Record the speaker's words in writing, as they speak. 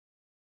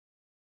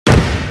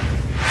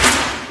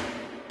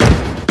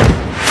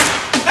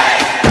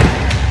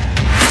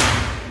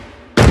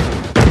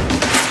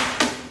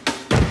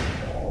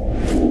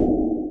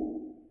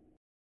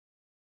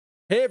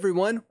Hey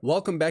everyone,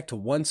 welcome back to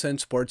 1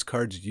 Cent Sports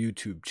Cards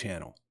YouTube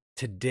channel.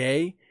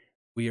 Today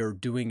we are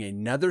doing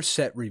another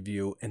set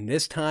review, and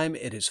this time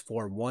it is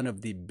for one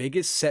of the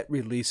biggest set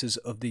releases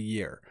of the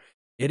year.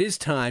 It is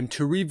time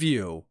to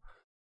review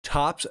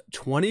Topps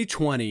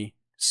 2020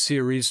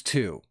 Series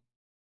 2.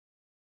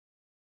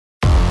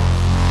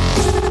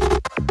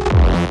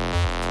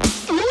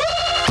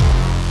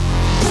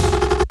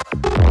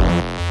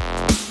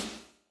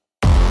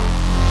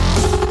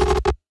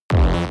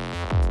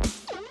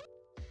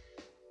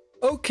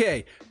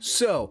 Okay,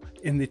 so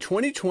in the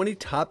 2020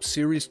 Topps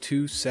Series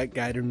 2 set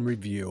guide and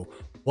review,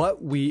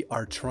 what we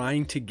are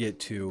trying to get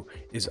to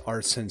is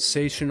our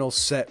sensational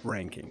set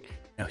ranking.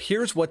 Now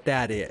here's what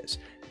that is.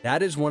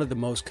 That is one of the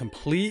most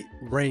complete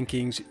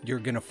rankings you're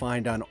going to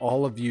find on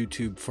all of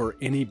YouTube for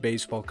any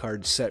baseball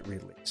card set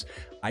release.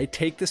 I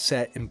take the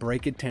set and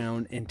break it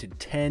down into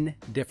 10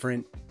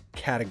 different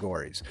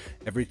categories.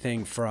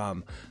 Everything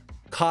from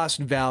cost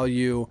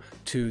value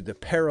to the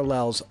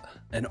parallels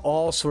and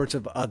all sorts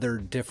of other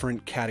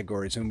different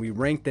categories, and we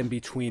rank them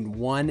between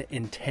 1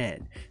 and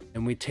 10,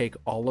 and we take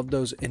all of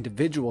those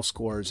individual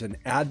scores and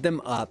add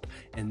them up,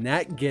 and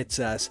that gets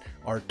us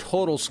our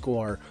total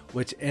score,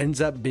 which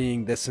ends up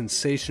being the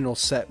sensational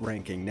set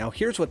ranking. Now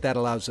here's what that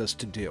allows us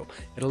to do.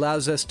 It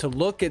allows us to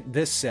look at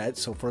this set,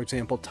 so for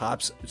example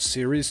Topps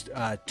Series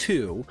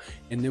 2,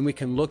 and then we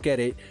can look at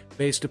it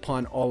based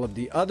upon all of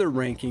the other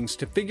rankings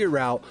to figure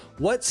out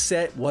what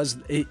set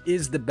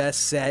is the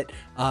best set,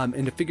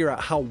 and to figure out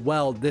how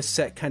well this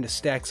set kind of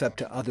stacks up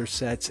to other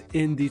sets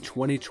in the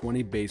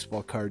 2020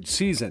 baseball card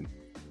season.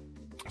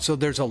 So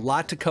there's a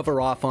lot to cover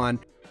off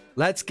on.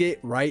 Let's get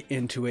right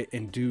into it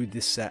and do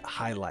the set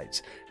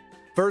highlights.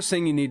 First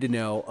thing you need to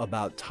know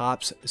about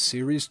Topps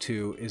Series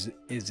 2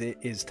 is it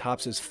is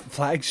Topps'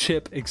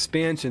 flagship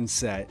expansion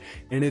set,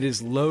 and it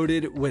is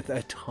loaded with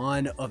a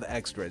ton of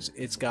extras.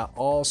 It's got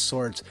all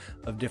sorts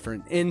of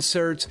different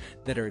inserts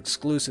that are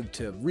exclusive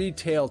to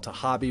retail, to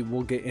hobby.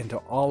 We'll get into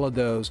all of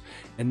those.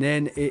 And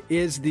then it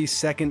is the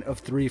second of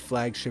 3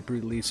 flagship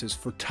releases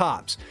for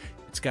Topps.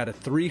 It's got a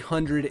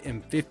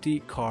 350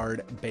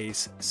 card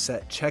base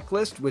set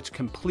checklist, which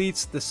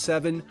completes the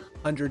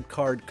 700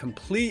 card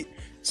complete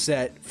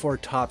set for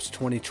Topps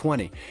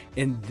 2020.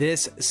 In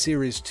this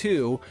Series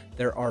 2,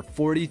 there are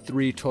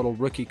 43 total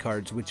rookie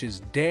cards, which is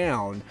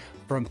down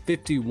from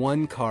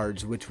 51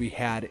 cards which we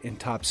had in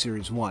Topps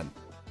Series 1.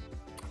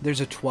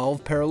 There's a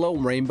 12 parallel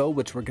rainbow,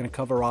 which we're going to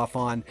cover off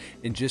on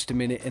in just a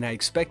minute, and I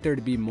expect there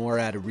to be more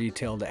out of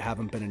retail that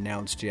haven't been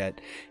announced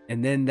yet.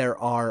 And then there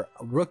are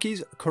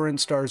rookies, current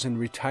stars, and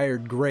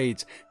retired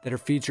grades that are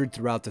featured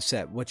throughout the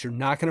set. What you're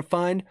not going to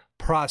find,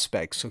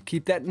 prospects, so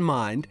keep that in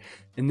mind.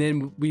 And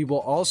then we will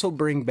also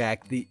bring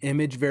back the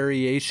image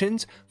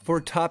variations for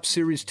Topps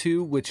Series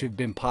 2, which have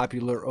been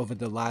popular over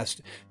the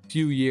last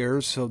few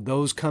years, so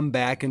those come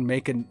back and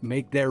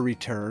make their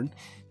return.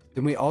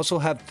 Then we also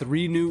have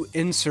 3 new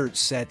insert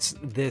sets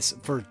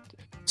for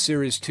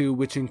Series 2,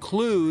 which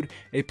include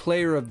a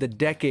Player of the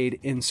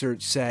Decade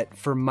insert set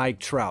for Mike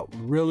Trout.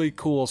 Really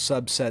cool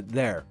subset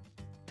there.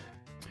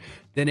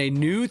 Then a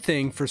new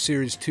thing for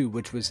Series 2,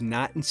 which was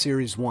not in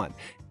Series 1.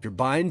 If you're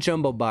buying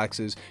jumbo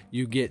boxes,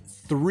 you get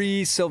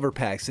 3 silver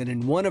packs, and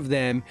in one of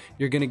them,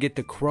 you're going to get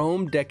the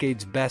Chrome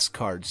Decade's Best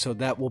cards. So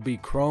that will be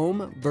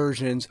Chrome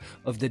versions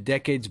of the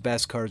Decade's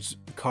Best cards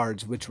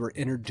which were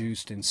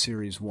introduced in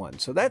Series 1.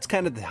 So that's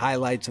kind of the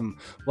highlights and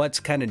what's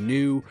kind of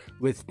new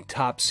with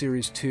Topps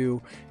Series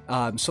 2.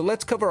 So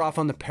let's cover off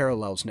on the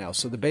parallels now.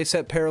 So the base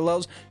set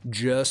parallels,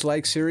 just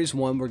like Series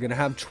 1, we're going to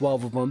have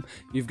 12 of them.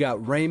 You've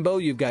got rainbow,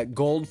 you've got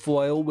gold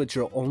foil, which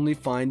you'll only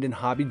find in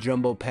hobby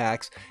jumbo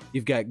packs.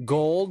 You've got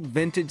gold,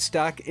 vintage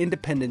stock,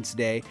 Independence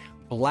Day,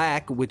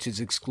 black, which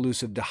is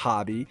exclusive to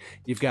hobby.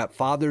 You've got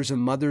Father's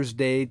and Mother's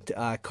Day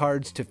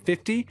cards to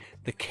 50,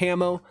 the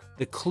camo,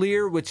 the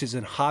clear, which is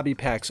in hobby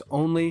packs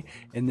only,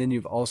 and then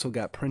you've also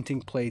got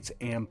printing plates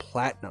and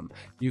platinum.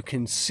 You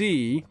can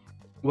see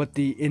what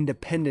the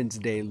Independence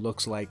Day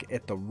looks like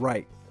at the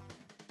right.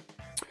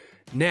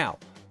 Now,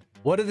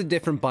 what are the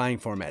different buying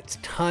formats?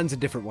 Tons of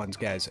different ones,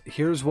 guys.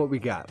 Here's what we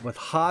got. With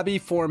hobby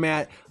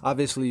format,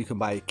 obviously you can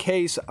buy a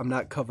case. I'm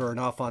not covering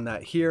off on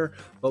that here,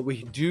 but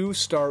we do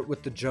start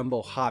with the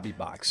jumbo hobby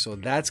box. So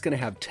that's going to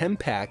have 10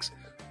 packs,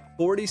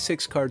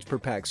 46 cards per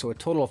pack, so a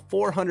total of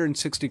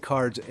 460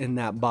 cards in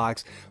that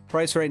box.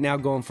 Price right now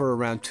going for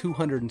around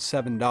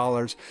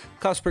 $207.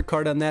 Cost per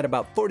card on that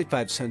about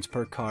 45 cents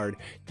per card.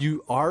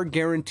 You are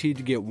guaranteed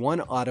to get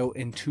 1 auto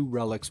and 2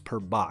 relics per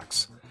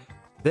box.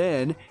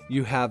 Then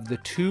you have the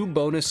 2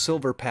 bonus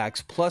silver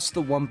packs plus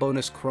the 1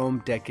 bonus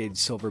Chrome Decade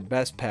Silver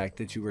Best pack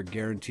that you are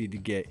guaranteed to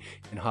get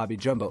in Hobby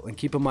Jumbo. And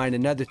keep in mind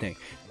another thing,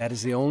 that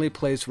is the only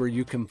place where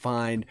you can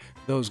find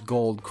those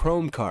gold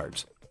Chrome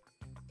cards.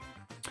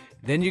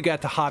 Then you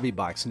got the hobby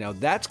box. Now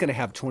that's going to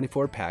have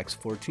 24 packs,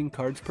 14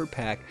 cards per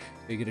pack.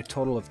 You get a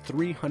total of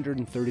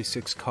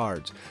 336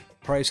 cards.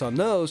 price on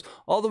those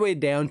all the way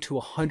down to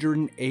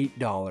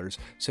 $108.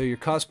 So your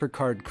cost per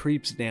card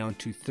creeps down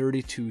to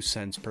 32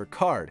 cents per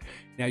card.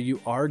 Now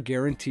you are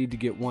guaranteed to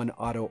get one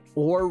auto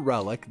or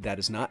relic. That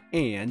is not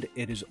and,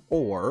 it is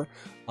or.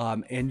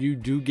 And you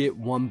do get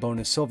one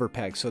bonus silver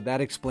pack. So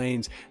that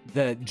explains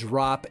the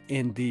drop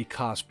in the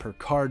cost per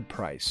card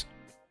price.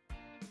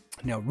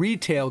 Now,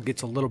 retail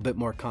gets a little bit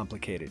more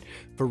complicated.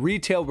 For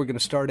retail, we're going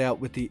to start out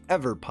with the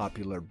ever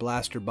popular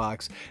blaster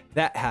box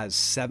that has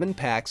 7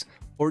 packs,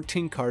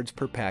 14 cards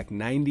per pack,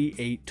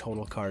 98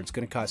 total cards.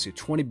 Going to cost you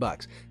 20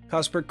 bucks.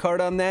 Cost per card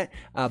on that,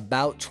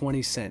 about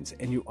 20 cents.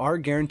 And you are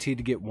guaranteed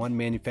to get one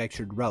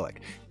manufactured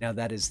relic. Now,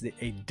 that is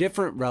a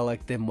different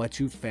relic than what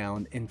you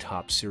found in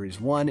Top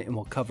Series 1, and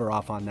we'll cover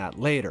off on that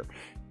later.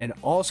 And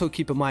also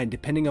keep in mind,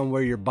 depending on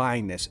where you're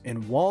buying this,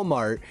 in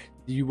Walmart,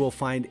 you will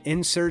find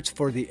inserts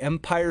for the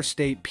Empire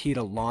State Pete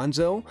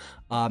Alonso.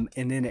 And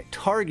then at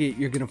Target,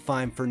 you're going to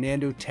find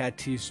Fernando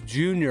Tatis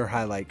Jr.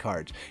 highlight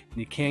cards. And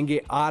you can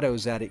get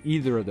autos out of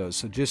either of those.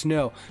 So just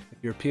know, if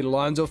you're a Pete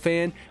Alonso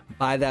fan,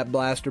 buy that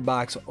blaster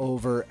box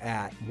over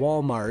at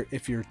Walmart.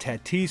 If you're a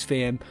Tatis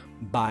fan,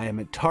 buy them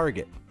at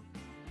Target.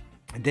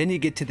 And then you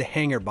get to the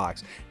hanger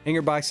box.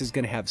 Hanger box is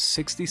going to have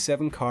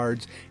 67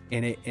 cards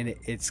in it, and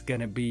it's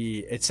going to be,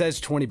 it says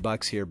 20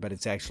 bucks here, but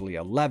it's actually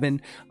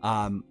 11.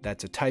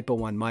 That's a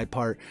typo on my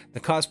part. The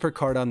cost per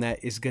card on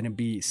that is going to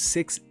be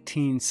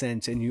 16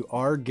 cents, and you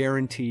are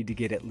guaranteed to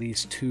get at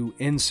least 2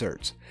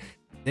 inserts.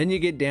 Then you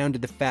get down to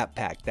the fat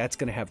pack. That's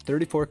going to have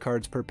 34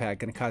 cards per pack,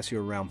 going to cost you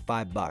around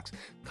 5 bucks.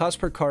 Cost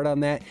per card on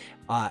that,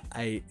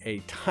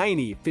 a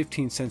tiny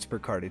 15 cents per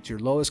card. It's your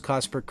lowest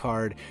cost per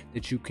card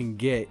that you can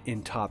get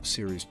in Top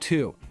Series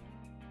 2.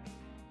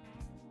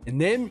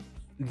 And then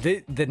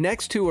the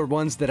next 2 are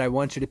ones that I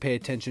want you to pay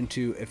attention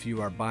to if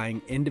you are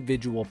buying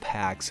individual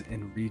packs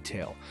in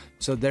retail.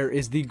 So there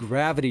is the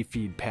Gravity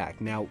Feed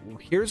pack. Now,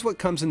 here's what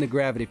comes in the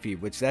Gravity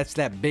Feed, which that's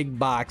that big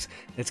box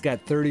that's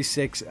got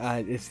 36.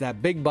 It's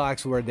that big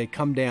box where they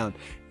come down.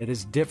 It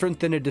is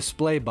different than a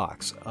display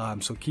box,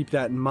 so keep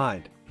that in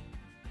mind.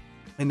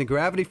 In the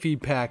Gravity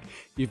Feed pack,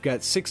 you've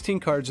got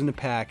 16 cards in the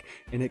pack,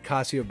 and it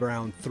costs you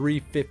around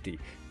 $3.50.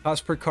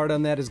 Cost per card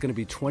on that is going to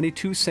be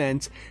 22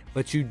 cents,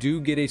 but you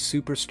do get a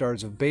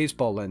Superstars of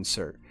Baseball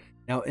insert.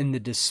 Now, in the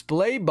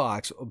display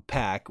box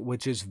pack,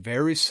 which is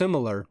very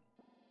similar,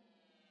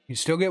 you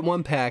still get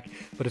 1 pack,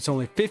 but it's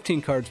only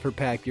 15 cards per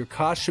pack. Your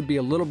cost should be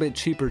a little bit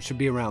cheaper. It should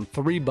be around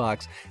 3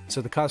 bucks.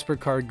 So the cost per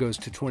card goes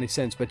to 20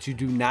 cents, but you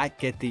do not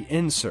get the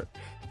insert.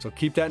 So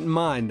keep that in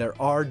mind.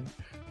 There are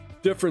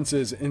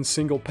differences in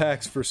single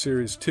packs for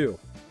Series 2.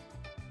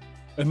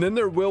 And then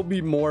there will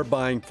be more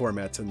buying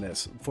formats in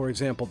this. For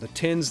example, the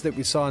tins that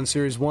we saw in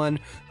Series 1,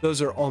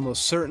 those are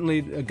almost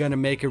certainly going to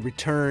make a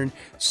return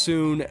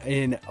soon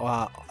in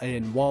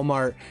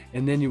Walmart.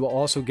 And then you will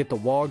also get the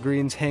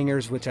Walgreens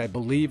hangers, which I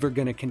believe are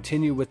going to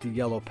continue with the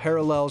yellow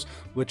parallels,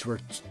 which were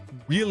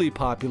really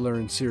popular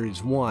in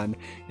Series 1.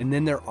 And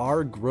then there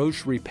are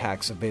grocery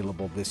packs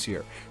available this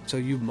year. So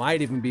you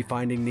might even be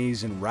finding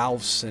these in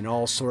Ralph's and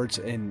all sorts,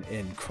 in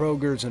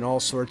Kroger's and all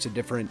sorts of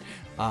different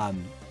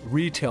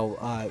retail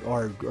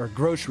or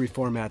grocery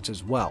formats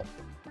as well.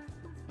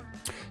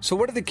 So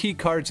what are the key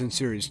cards in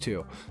Series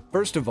 2?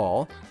 First of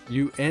all,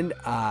 we're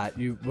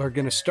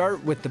going to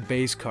start with the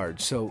base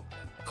card. So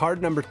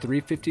card number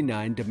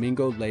 359,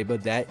 Domingo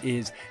Leyba, that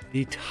is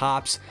the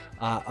Topps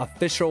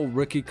official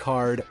rookie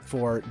card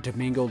for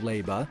Domingo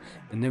Leyba.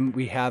 And then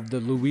we have the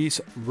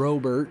Luis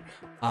Robert.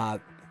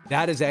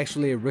 That is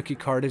actually a rookie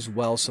card as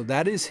well. So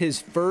that is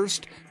his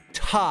first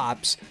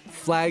Topps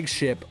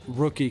flagship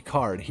rookie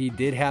card. He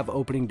did have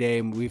opening day,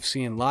 and we've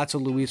seen lots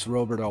of Luis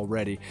Robert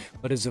already,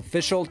 but his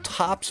official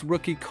Topps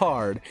rookie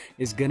card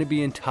is going to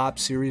be in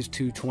Topps Series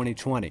 2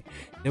 2020.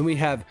 Then we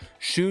have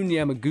Shun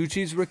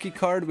Yamaguchi's rookie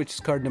card, which is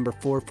card number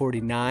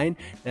 449.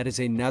 That is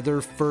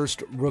another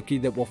first rookie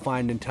that we'll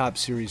find in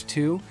Topps Series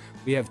 2.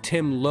 We have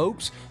Tim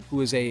Lopes,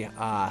 who is a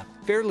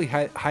fairly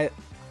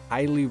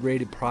highly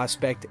rated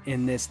prospect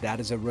in this. That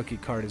is a rookie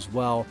card as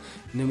well.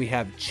 And then we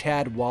have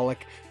Chad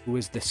Wallach, who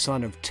is the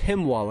son of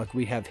Tim Wallach.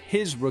 We have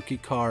his rookie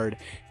card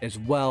as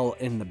well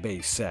in the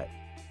base set.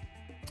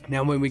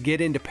 Now, when we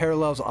get into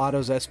parallels,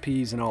 autos,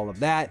 SPs, and all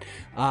of that,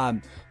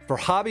 for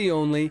hobby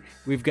only,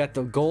 we've got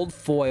the gold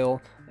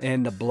foil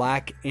and the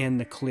black and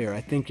the clear.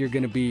 I think you're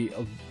going to be,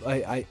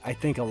 I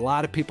think a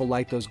lot of people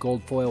like those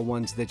gold foil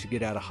ones that you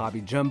get out of Hobby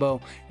Jumbo,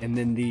 and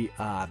then the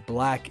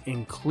black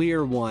and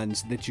clear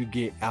ones that you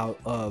get out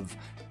of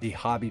the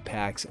hobby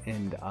packs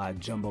and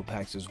jumbo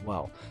packs as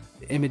well.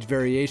 The image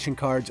variation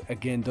cards,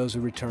 again, those are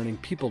returning.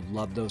 People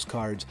love those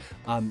cards.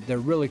 They're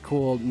really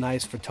cool,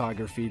 nice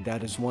photography.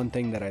 That is one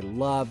thing that I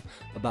love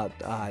about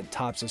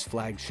Topps'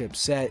 flagship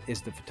set, is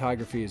the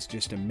photography is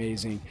just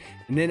amazing.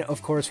 And then,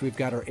 of course, we've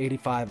got our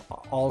 85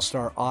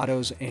 All-Star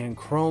Autos and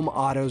Chrome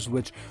Autos,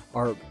 which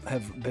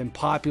have been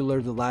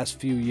popular the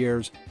last few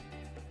years.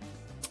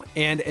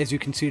 And as you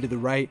can see to the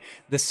right,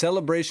 the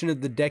Celebration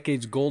of the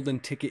Decade's Golden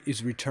Ticket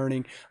is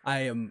returning.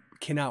 I am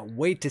cannot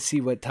wait to see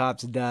what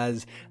Topps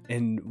does,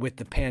 and with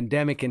the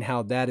pandemic and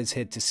how that is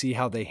hit, to see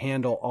how they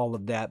handle all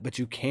of that. But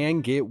you can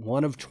get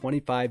one of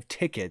 25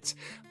 tickets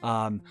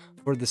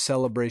for the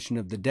celebration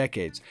of the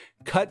decades.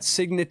 Cut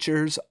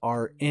signatures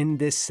are in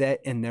this set,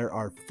 and there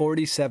are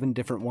 47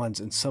 different ones,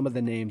 and some of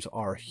the names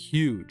are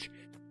huge.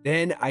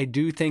 Then I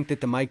do think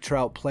that the Mike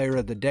Trout Player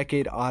of the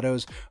Decade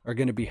autos are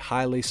going to be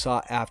highly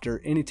sought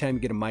after. Anytime you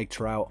get a Mike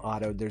Trout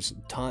auto, there's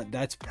a ton.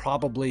 That's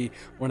probably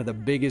one of the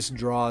biggest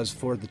draws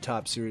for the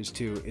Topps Series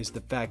 2, is the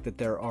fact that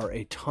there are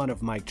a ton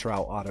of Mike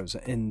Trout autos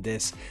in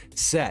this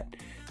set.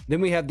 Then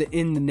we have the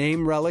in the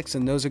name relics,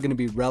 and those are going to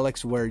be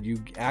relics where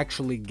you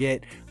actually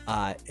get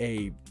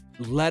a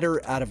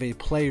letter out of a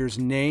player's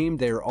name.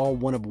 They're all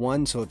one of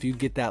one, so if you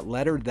get that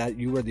letter, that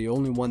you are the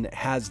only one that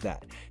has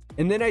that.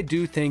 And then I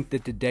do think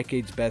that the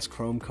Decade's Best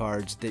Chrome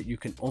cards that you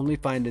can only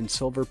find in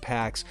silver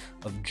packs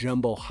of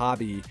jumbo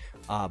hobby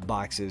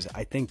boxes,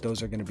 I think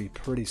those are going to be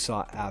pretty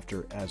sought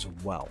after as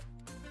well.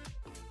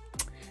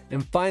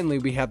 And finally,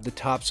 we have the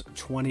Topps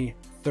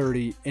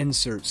 2030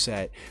 insert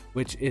set,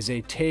 which is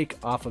a take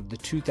off of the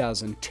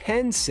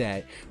 2010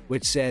 set,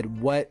 which said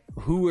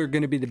who are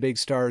going to be the big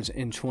stars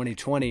in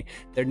 2020.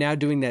 They're now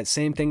doing that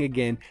same thing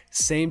again,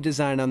 same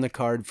design on the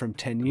card from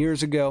 10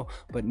 years ago,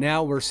 but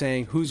now we're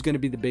saying who's going to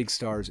be the big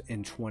stars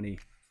in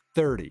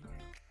 2030.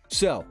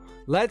 So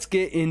let's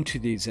get into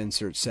these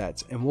insert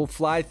sets, and we'll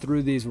fly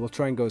through these. We'll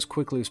try and go as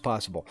quickly as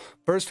possible.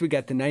 First, we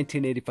got the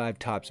 1985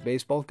 Topps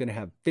Baseball, going to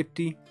have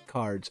 50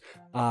 cards,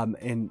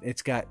 and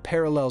it's got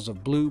parallels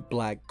of blue,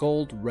 black,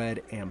 gold,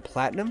 red, and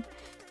platinum.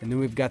 And then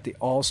we've got the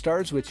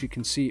All-Stars, which you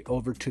can see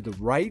over to the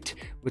right,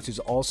 which is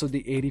also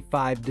the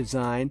 85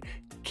 design.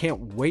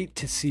 Can't wait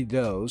to see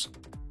those.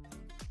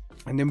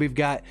 And then we've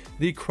got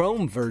the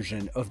chrome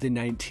version of the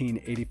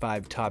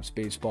 1985 Topps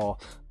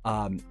Baseball,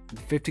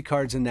 50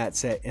 cards in that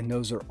set, and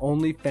those are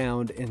only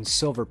found in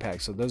silver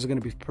packs, so those are going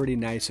to be pretty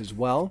nice as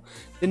well.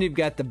 Then you've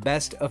got the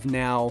best of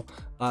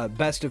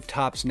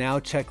Topps Now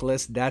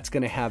checklist. That's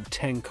going to have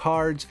 10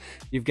 cards.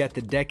 You've got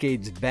the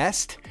Decade's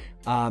Best,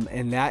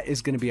 and that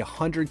is going to be a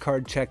 100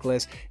 card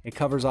checklist. It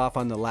covers off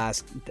on the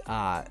last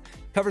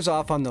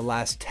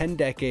 10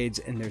 decades,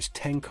 and there's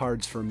 10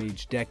 cards from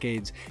each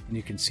decades, and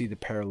you can see the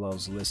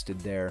parallels listed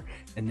there.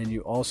 And then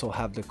you also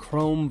have the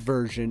chrome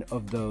version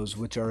of those,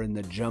 which are in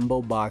the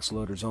jumbo box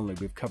loaders only.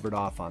 We've covered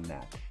off on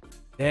that.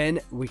 Then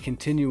we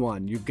continue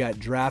on. You've got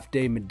draft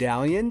day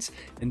medallions,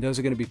 and those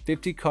are going to be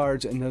 50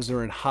 cards, and those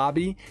are in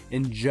hobby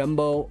and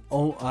jumbo,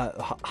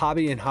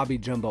 hobby and hobby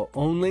jumbo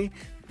only.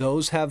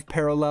 Those have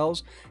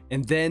parallels.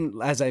 And then,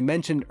 as I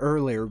mentioned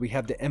earlier, we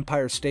have the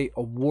Empire State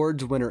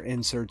Awards winner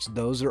inserts.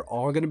 Those are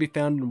all going to be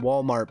found in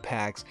Walmart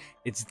packs.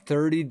 It's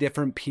 30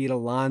 different Pete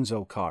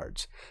Alonso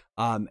cards,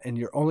 and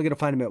you're only going to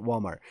find them at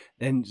Walmart.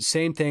 Then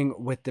same thing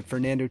with the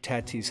Fernando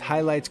Tatis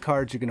highlights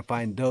cards. You're going to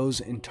find those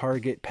in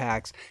Target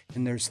packs,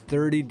 and there's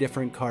 30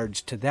 different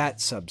cards to that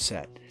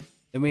subset.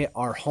 Then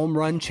our home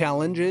run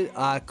challenge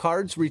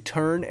cards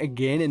return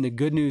again, and the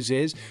good news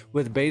is,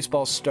 with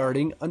baseball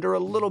starting under a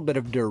little bit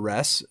of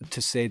duress,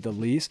 to say the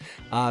least,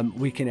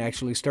 we can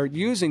actually start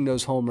using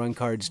those home run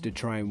cards to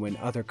try and win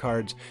other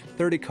cards,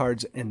 30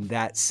 cards in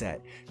that set.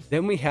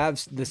 Then we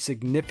have the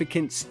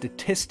significant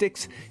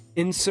statistics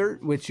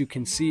insert, which you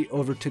can see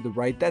over to the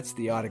right. That's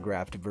the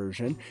autographed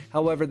version.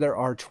 However, there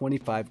are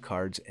 25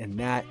 cards in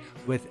that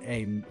with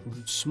a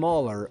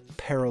smaller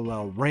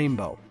parallel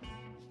rainbow.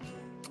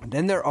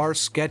 Then there are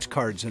sketch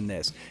cards in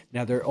this.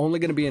 Now they're only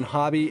going to be in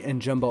hobby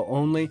and jumbo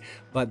only,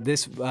 but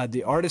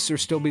the artists are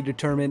still be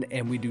determined,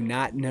 and we do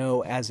not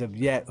know as of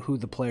yet who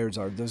the players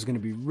are. Those are going to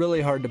be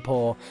really hard to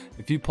pull.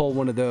 If you pull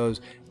one of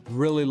those,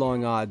 really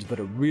long odds, but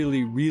a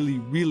really, really,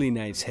 really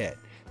nice hit.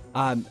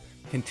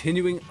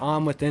 Continuing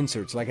on with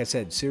inserts, like I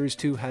said, Series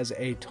 2 has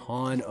a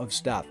ton of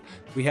stuff.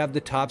 We have the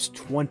Topps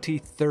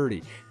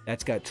 2030.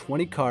 That's got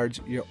 20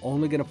 cards. You're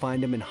only going to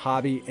find them in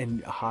hobby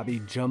and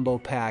hobby jumbo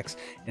packs,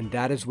 and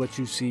that is what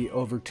you see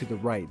over to the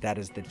right. That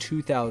is the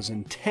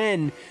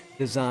 2010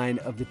 design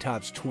of the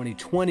Topps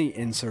 2020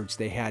 inserts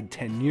they had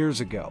 10 years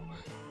ago.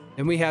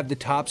 Then we have the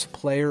Topps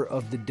Player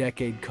of the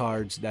Decade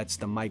cards. That's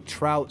the Mike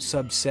Trout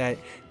subset.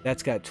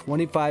 That's got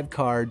 25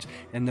 cards,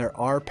 and there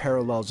are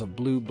parallels of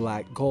blue,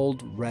 black,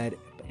 gold, red,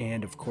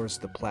 and of course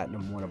the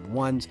platinum one of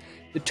ones.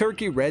 The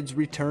Turkey Reds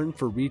return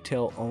for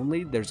retail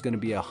only. There's going to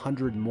be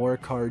 100 more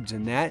cards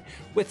in that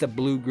with a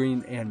blue,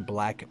 green, and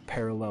black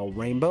parallel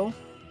rainbow.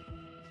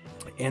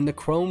 And the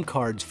chrome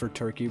cards for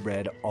Turkey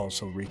Red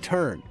also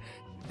return.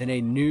 Then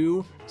a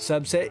new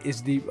subset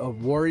is the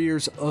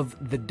Warriors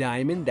of the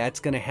Diamond. That's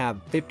going to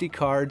have 50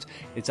 cards.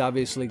 It's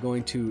obviously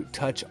going to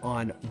touch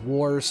on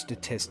war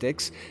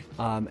statistics.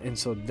 And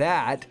so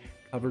that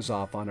covers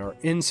off on our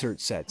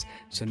insert sets.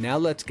 So now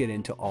let's get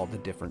into all the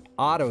different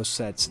auto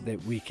sets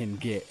that we can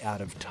get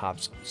out of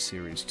Topps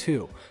Series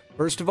 2.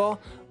 First of all,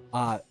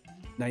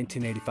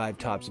 1985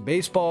 Topps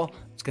Baseball.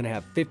 It's going to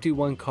have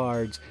 51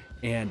 cards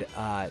and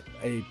a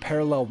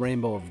parallel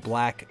rainbow of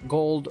black,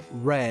 gold,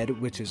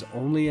 red, which is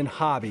only in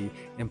hobby,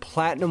 and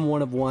platinum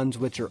one of ones,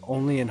 which are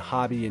only in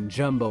hobby and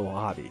jumbo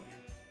hobby.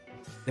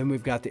 Then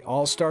we've got the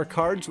All-Star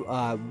cards, the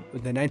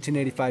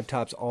 1985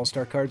 Topps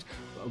All-Star cards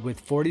with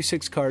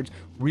 46 cards.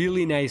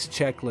 Really nice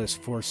checklist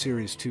for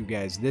Series 2,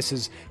 guys. This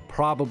is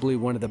probably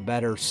one of the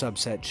better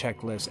subset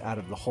checklists out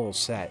of the whole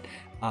set.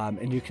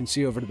 And you can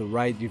see over to the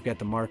right, you've got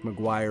the Mark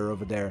McGwire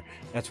over there.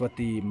 That's what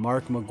the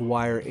Mark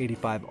McGwire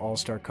 85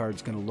 All-Star card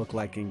is going to look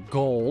like in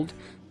gold.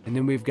 And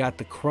then we've got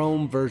the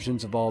chrome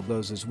versions of all of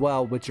those as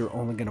well, which you're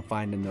only going to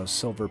find in those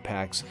silver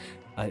packs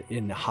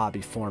in the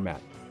hobby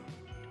format.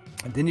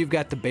 And then you've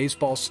got the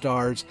baseball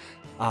stars,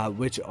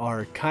 which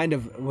are going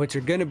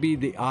to be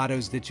the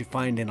autos that you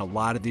find in a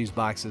lot of these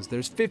boxes.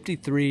 There's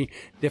 53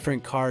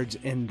 different cards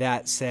in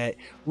that set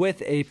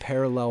with a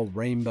parallel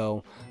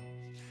rainbow.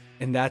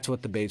 And that's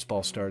what the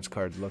Baseball Stars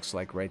card looks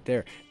like right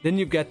there. Then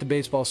you've got the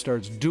Baseball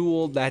Stars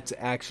Duel. That's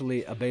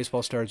actually a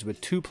Baseball Stars with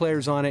 2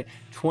 players on it,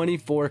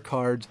 24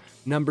 cards,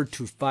 numbered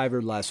to 5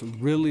 or less.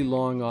 Really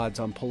long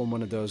odds on pulling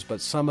one of those, but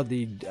some of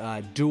the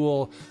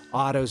dual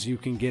autos you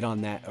can get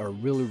on that are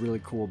really, really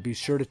cool. Be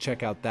sure to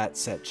check out that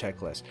set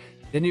checklist.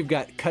 Then you've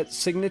got cut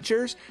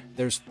signatures.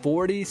 There's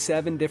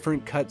 47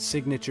 different cut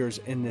signatures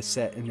in this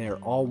set, and they're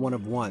all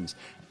one-of-ones.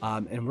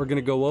 And we're going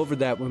to go over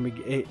that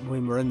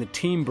when we're in the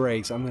team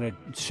breaks. I'm going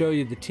to show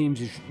you the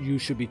teams you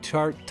should be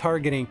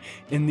targeting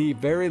in the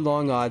very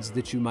long odds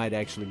that you might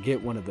actually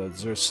get one of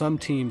those. There are some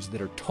teams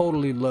that are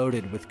totally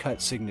loaded with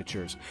cut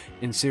signatures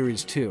in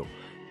Series 2.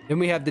 Then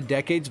we have the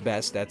Decade's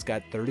Best. That's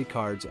got 30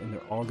 cards, and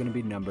they're all going to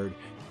be numbered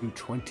to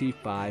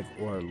 25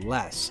 or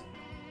less.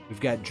 We've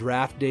got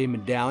Draft Day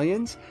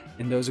Medallions,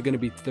 and those are going to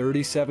be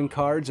 37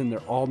 cards, and they're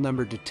all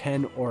numbered to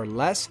 10 or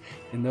less,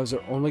 and those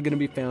are only going to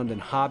be found in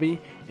Hobby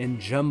and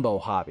Jumbo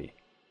Hobby.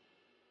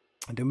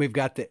 And then we've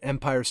got the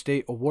Empire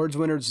State Awards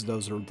winners.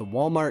 Those are the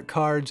Walmart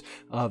cards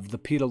of the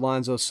Pete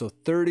Alonso. So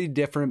 30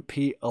 different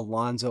Pete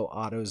Alonso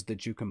autos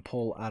that you can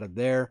pull out of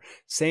there.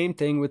 Same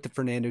thing with the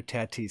Fernando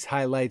Tatis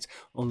highlights,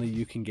 only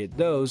you can get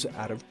those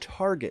out of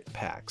Target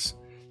packs.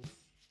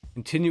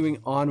 Continuing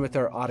on with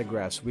our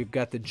autographs, we've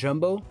got the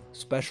Jumbo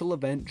Special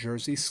Event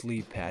Jersey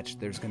Sleeve Patch.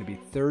 There's going to be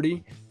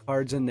 30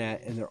 cards in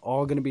that, and they're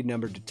all going to be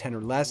numbered to 10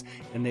 or less,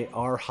 and they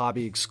are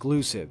hobby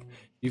exclusive.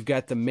 You've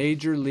got the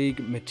Major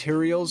League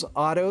Materials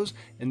autos,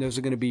 and those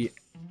are going to be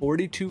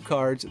 42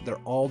 cards. They're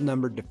all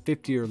numbered to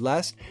 50 or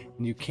less,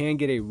 and you can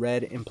get a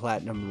red and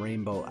platinum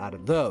rainbow out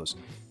of those.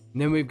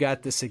 And then we've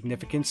got the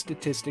Significant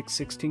Statistics,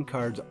 16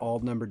 cards,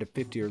 all numbered to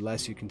 50 or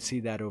less. You can see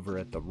that over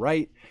at the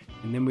right.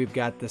 And then we've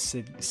got the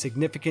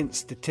Significant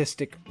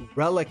Statistic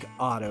Relic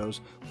Autos,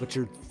 which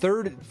are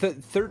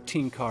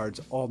 13 cards,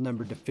 all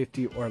numbered to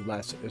 50 or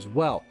less as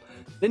well.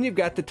 Then you've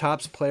got the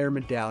Topps Player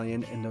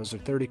Medallion, and those are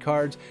 30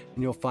 cards,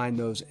 and you'll find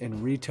those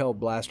in retail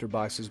blaster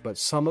boxes, but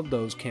some of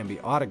those can be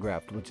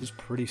autographed, which is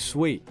pretty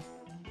sweet.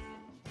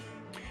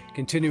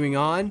 Continuing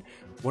on,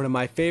 one of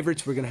my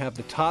favorites, we're going to have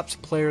the Topps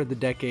Player of the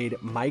Decade,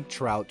 Mike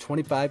Trout,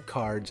 25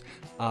 cards,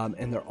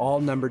 and they're all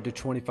numbered to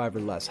 25 or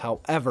less.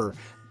 However,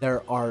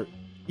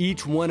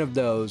 each one of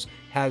those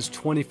has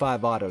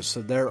 25 autos,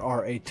 so there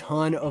are a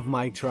ton of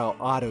Mike Trout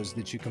autos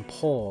that you can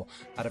pull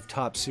out of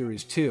Topps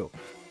Series 2.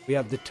 We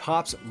have the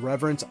Topps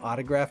Reverence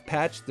Autograph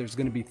Patch. There's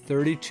going to be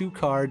 32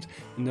 cards,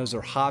 and those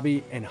are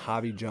Hobby and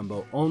Hobby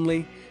Jumbo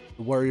only.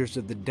 The Warriors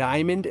of the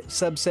Diamond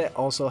subset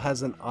also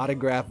has an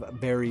autograph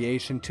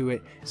variation to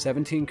it,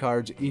 17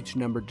 cards, each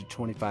numbered to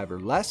 25 or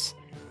less.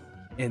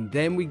 And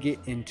then we get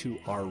into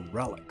our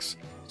relics.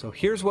 So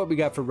here's what we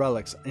got for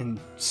relics in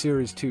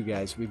Series 2,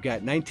 guys. We've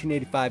got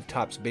 1985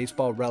 Topps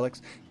Baseball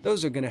relics.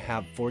 Those are going to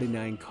have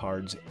 49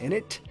 cards in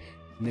it.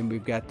 And then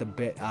we've got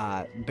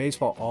the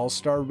Baseball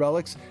All-Star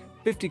relics,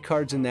 50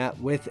 cards in that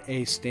with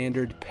a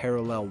standard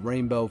parallel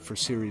rainbow for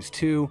Series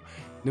 2.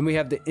 Then we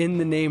have the In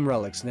the Name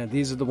relics. Now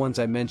these are the ones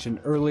I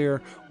mentioned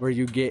earlier, where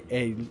you get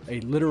a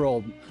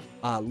literal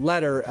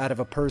letter out of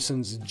a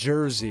person's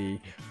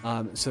jersey.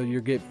 So you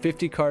get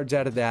 50 cards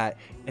out of that,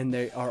 and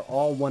they are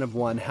all one of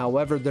one.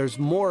 However, there's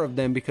more of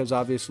them because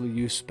obviously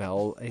you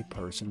spell a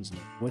person's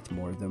name with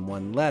more than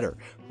one letter,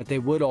 but they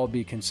would all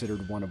be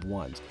considered one of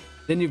ones.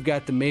 Then you've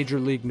got the Major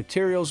League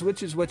Materials,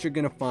 which is what you're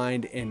going to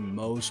find in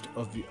most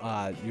of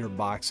your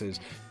boxes.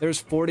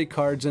 There's 40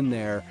 cards in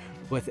there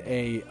with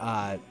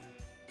a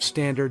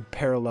standard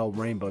parallel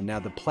rainbow. Now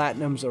the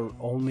platinums are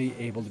only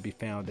able to be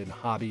found in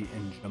Hobby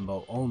and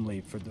Jumbo only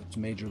for those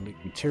Major League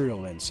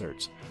Material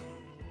inserts.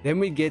 Then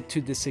we get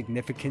to the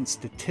Significant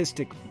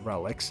Statistic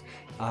relics,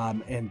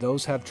 and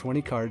those have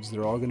 20 cards.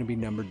 They're all going to be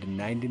numbered to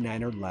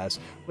 99 or less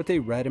with a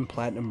red and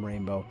platinum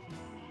rainbow.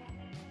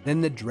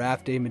 Then the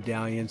Draft Day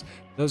Medallions,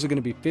 those are going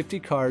to be 50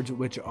 cards,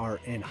 which are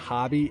in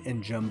Hobby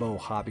and Jumbo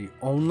Hobby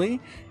only.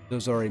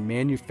 Those are a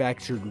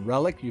manufactured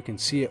relic. You can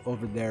see it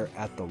over there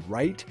at the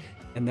right,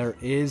 and there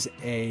is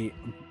a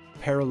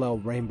parallel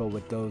rainbow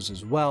with those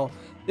as well.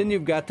 Then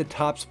you've got the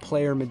Topps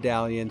Player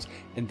Medallions,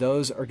 and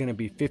those are going to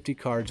be 50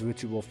 cards,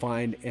 which you will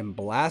find in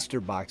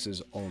blaster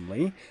boxes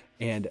only,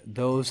 and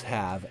those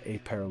have a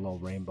parallel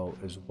rainbow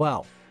as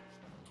well.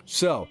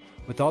 So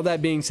with all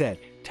that being said,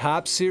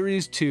 Top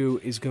Series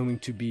 2 is going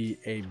to be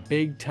a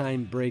big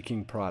time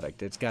breaking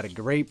product. It's got a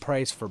great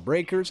price for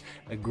breakers,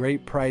 a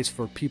great price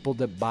for people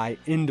that buy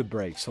into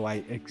breaks. So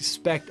I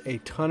expect a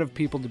ton of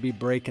people to be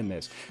breaking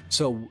this.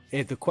 So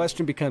if the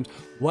question becomes,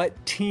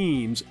 what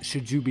teams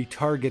should you be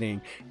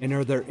targeting? And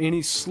are there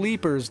any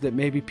sleepers that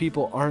maybe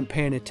people aren't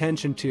paying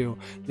attention to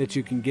that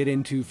you can get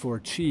into for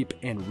cheap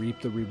and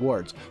reap the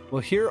rewards?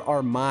 Well, here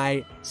are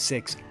my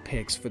 6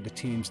 picks for the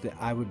teams that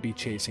I would be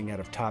chasing out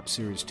of Top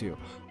Series 2.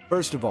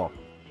 First of all,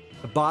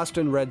 the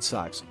Boston Red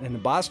Sox. And the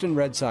Boston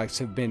Red Sox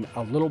have been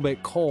a little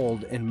bit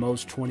cold in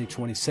most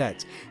 2020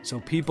 sets. So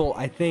people,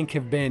 I think,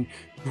 have been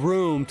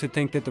groomed to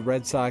think that the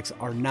Red Sox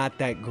are not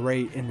that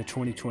great in the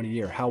 2020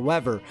 year.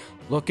 However,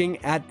 looking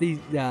at the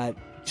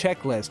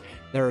checklist,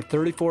 there are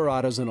 34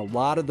 autos, and a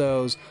lot of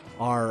those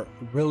are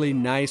really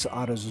nice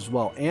autos as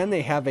well. And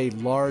they have a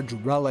large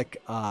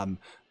relic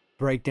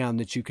breakdown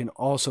that you can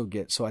also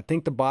get. So I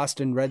think the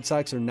Boston Red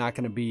Sox are not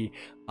going to be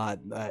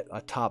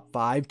a top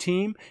 5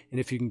 team, and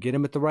if you can get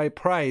them at the right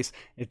price,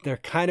 they're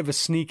kind of a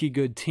sneaky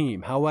good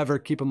team. However,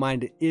 keep in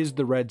mind it is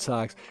the Red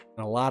Sox,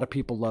 and a lot of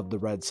people love the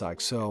Red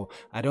Sox, so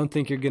I don't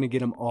think you're going to get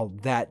them all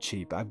that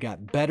cheap. I've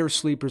got better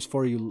sleepers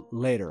for you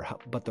later,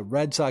 but the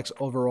Red Sox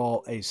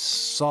overall a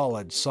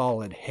solid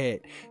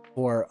hit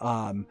for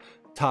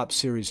Top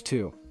Series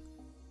 2.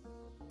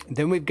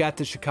 Then we've got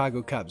the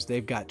Chicago Cubs.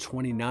 They've got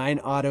 29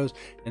 autos,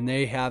 and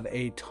they have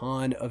a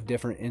ton of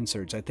different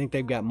inserts. I think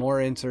they've got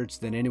more inserts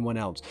than anyone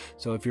else.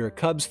 So if you're a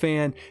Cubs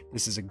fan,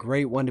 this is a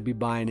great one to be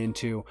buying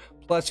into.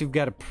 Plus, you've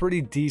got a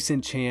pretty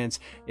decent chance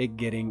at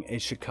getting a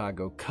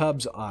Chicago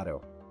Cubs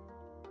auto.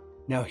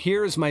 Now,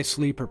 here's my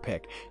sleeper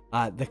pick,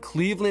 the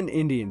Cleveland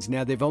Indians.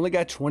 Now, they've only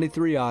got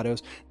 23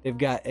 autos. They've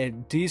got a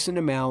decent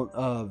amount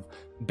of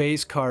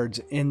base cards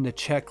in the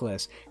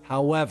checklist.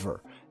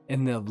 However,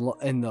 in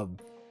the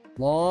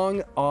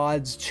long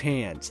odds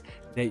chance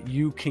that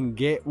you can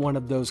get one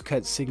of those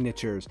cut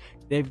signatures,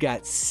 they've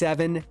got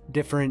 7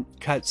 different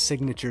cut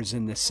signatures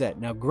in this set.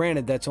 Now,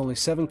 granted, that's only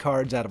 7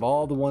 cards out of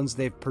all the ones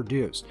they've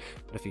produced,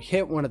 but if you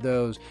hit one of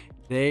those,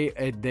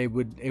 it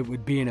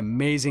would be an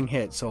amazing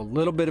hit. So a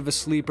little bit of a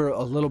sleeper,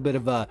 a little bit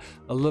of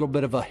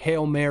a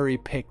Hail Mary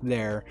pick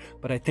there,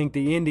 but I think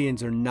the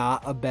Indians are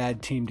not a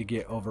bad team to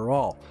get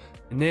overall.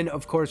 And then,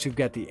 of course, you've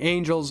got the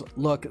Angels.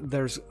 Look,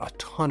 there's a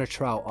ton of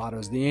Trout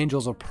autos. The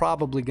Angels are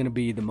probably going to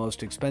be the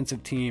most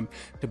expensive team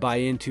to buy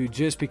into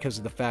just because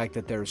of the fact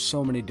that there's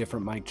so many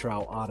different Mike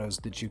Trout autos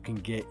that you can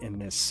get in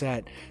this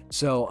set.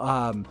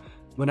 So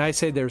when I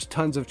say there's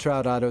tons of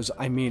Trout autos,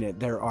 I mean it.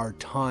 There are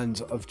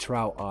tons of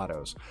Trout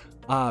autos.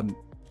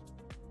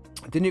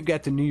 Then you've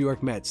got the New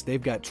York Mets.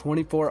 They've got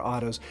 24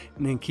 autos.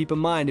 And then keep in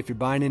mind, if you're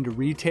buying into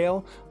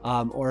retail,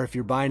 or if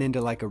you're buying into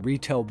like a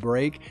retail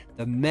break,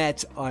 the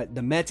Mets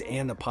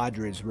and the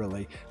Padres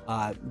really,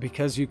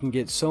 because you can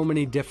get so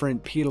many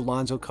different Pete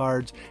Alonso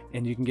cards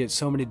and you can get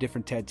so many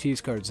different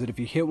Tatis cards that if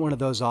you hit one of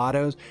those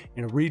autos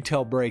in a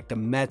retail break, the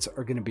Mets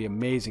are going to be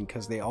amazing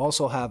because they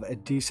also have a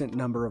decent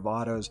number of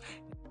autos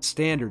in the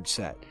standard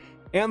set.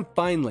 And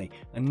finally,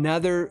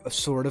 another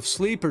sort of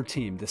sleeper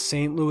team, the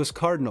St. Louis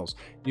Cardinals.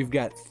 You've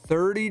got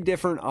 30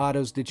 different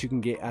autos that you can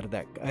get out of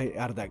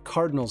that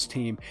Cardinals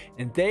team,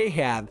 and they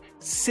have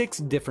 6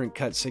 different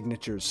cut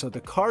signatures. So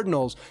the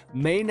Cardinals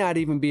may not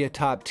even be a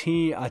top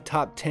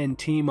 10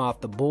 team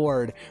off the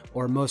board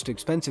or most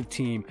expensive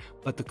team,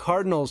 but the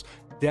Cardinals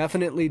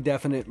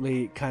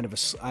definitely kind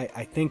of I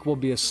think will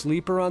be a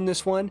sleeper on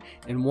this one,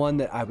 and one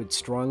that I would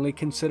strongly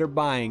consider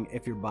buying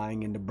if you're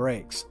buying into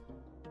breaks.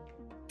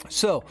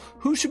 So,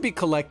 who should be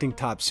collecting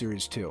Top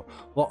Series 2?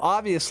 Well,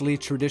 obviously,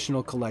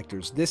 traditional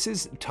collectors. This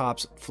is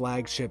Topps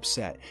flagship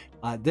set.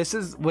 This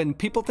is when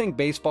people think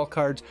baseball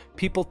cards,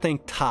 people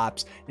think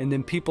Topps, and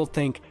then people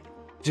think,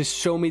 just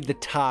show me the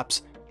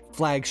Topps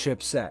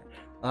flagship set.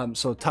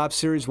 So, Topps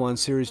Series 1,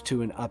 Series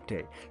 2, and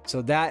Update.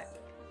 So, that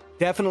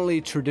definitely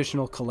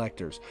traditional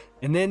collectors.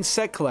 And then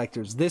set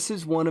collectors. This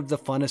is one of the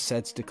funnest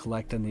sets to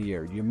collect in the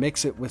year. You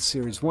mix it with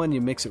Series 1,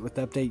 you mix it with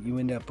Update, you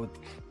end up with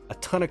a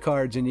ton of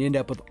cards, and you end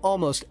up with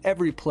almost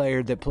every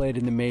player that played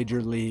in the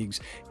major leagues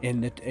in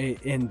the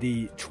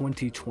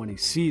 2020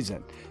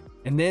 season.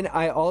 And then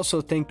I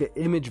also think the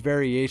image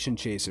variation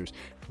chasers.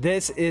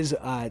 This is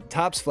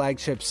Topps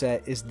flagship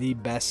set is the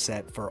best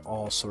set for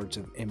all sorts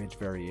of image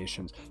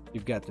variations.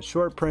 You've got the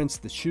short prints,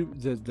 the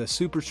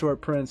super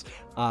short prints,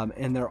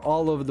 and they're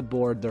all over the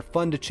board. They're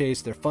fun to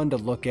chase. They're fun to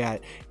look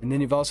at. And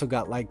then you've also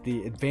got like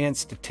the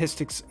advanced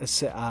statistics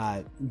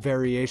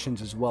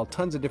variations as well.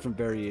 Tons of different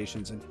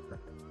variations in here.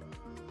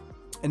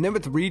 And then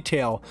with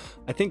retail,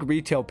 I think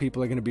retail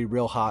people are going to be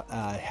real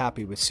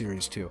happy with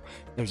Series 2.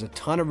 There's a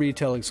ton of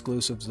retail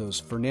exclusives, those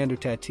Fernando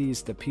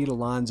Tatis, the Pete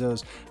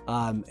Alonsos,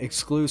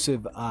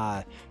 exclusive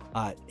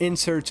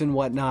inserts and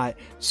whatnot.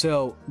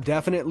 So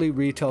definitely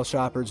retail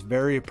shoppers,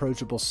 very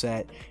approachable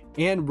set.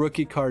 And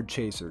rookie card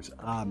chasers.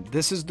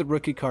 This is the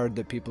rookie card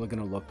that people are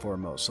going to look for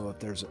most. So if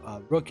there's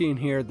a rookie in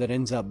here that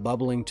ends up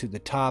bubbling to the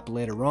top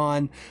later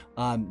on,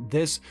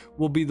 this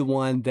will be the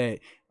one that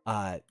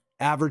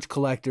average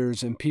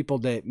collectors and people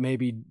that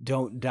maybe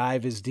don't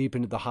dive as deep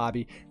into the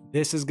hobby,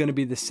 this is going to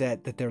be the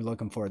set that they're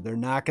looking for. They're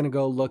not going to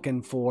go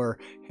looking for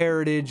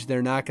Heritage.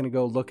 They're not going to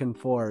go looking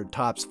for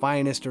Topps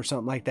Finest or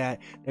something like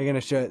that. They're going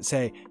to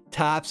say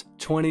Topps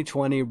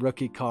 2020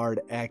 rookie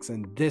card X,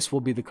 and this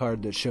will be the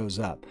card that shows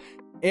up.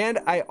 And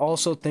I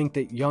also think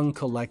that young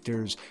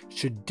collectors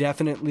should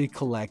definitely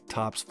collect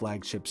Topps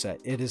flagship set.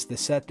 It is the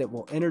set that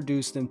will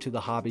introduce them to the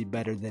hobby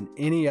better than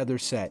any other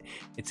set.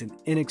 It's an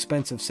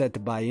inexpensive set to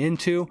buy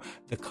into.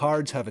 The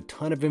cards have a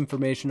ton of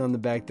information on the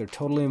back. They're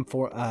totally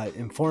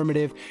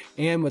informative,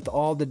 and with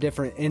all the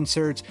different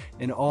inserts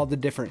and all the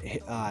different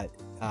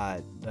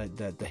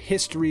the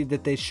history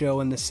that they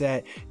show in the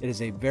set, it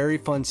is a very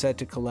fun set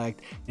to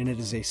collect, and it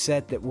is a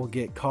set that will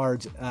get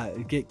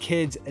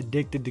kids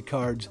addicted to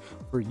cards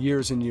for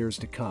years and years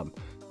to come.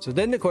 So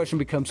then the question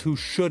becomes, who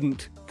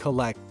shouldn't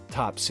collect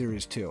Topps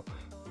Series 2?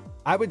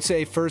 I would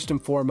say first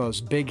and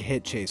foremost, big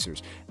hit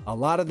chasers. A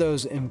lot of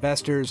those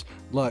investors,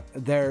 look,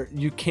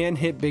 you can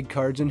hit big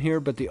cards in here,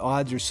 but the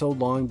odds are so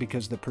long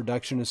because the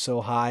production is so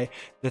high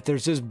that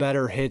there's just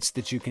better hits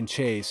that you can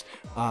chase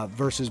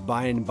versus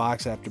buying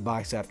box after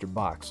box after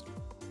box.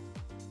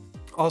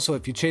 Also,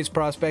 if you chase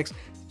prospects,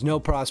 there's no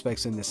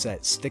prospects in this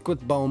set. Stick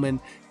with Bowman.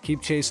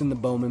 Keep chasing the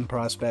Bowman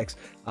prospects.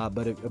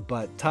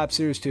 But Topps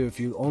Series 2, if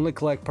you only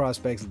collect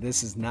prospects,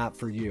 this is not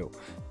for you.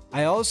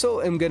 I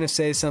also am going to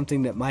say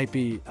something that might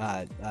be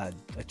a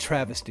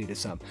travesty to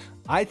some.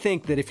 I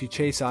think that if you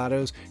chase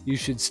autos, you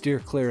should steer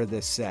clear of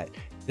this set.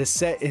 This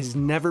set has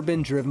never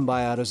been driven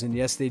by autos, and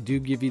yes, they do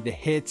give you the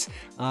hits,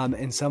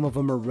 and some of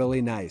them are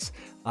really nice,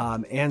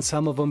 and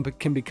some of them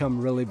can become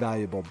really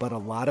valuable, but a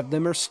lot of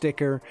them are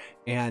sticker,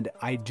 and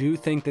I do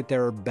think that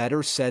there are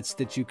better sets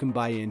that you can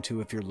buy into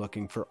if you're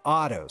looking for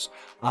autos,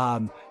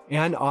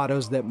 and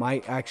autos that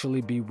might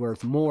actually be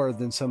worth more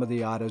than some of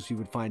the autos you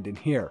would find in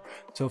here.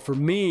 So for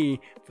me,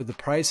 for the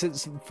price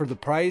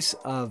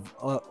of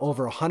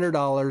over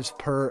 $100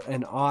 per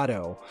an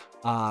auto,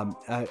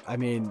 I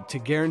mean, to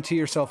guarantee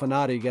yourself an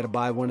auto, you got to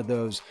buy one of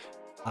those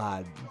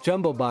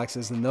jumbo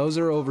boxes, and those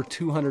are over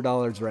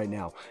 $200 right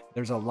now.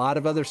 There's a lot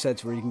of other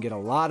sets where you can get a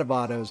lot of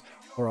autos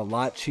for a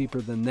lot cheaper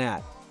than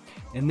that.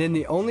 And then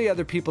the only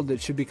other people that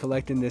should be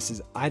collecting this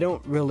is, I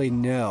don't really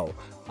know.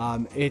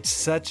 It's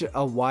such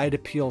a wide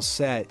appeal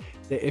set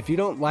that if you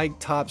don't like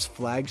Topps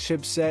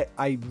flagship set,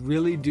 I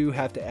really do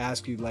have to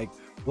ask you, like,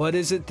 what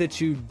is it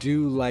that you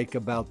do like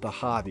about the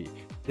hobby?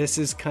 This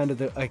is kind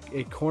of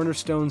a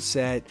cornerstone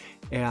set,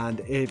 and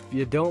if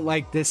you don't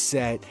like this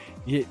set,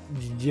 you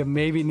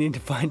maybe need to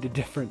find a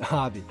different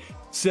hobby.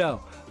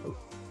 So,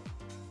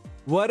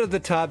 what are the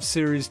Topps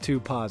Series 2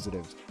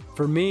 positives?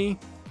 For me,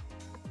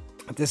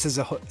 this is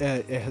a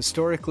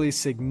historically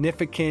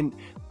significant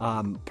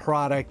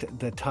product,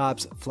 the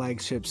Topps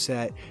flagship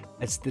set.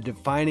 It's the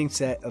defining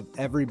set of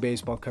every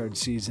baseball card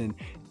season.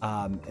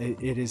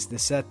 It is the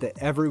set that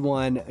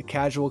everyone,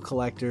 casual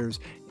collectors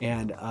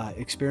and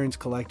experienced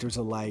collectors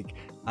alike,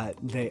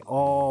 they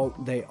all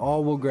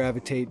will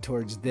gravitate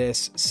towards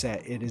this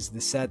set. It is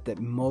the set that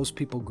most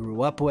people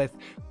grew up with.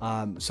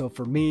 So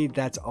for me,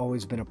 that's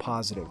always been a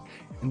positive.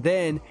 And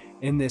then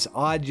in this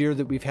odd year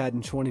that we've had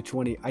in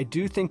 2020, I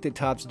do think that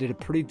Topps did a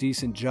pretty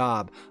decent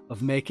job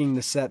of making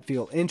the set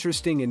feel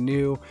interesting and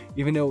new,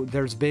 even though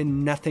there's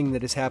been nothing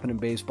that has happened in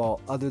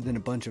baseball other than a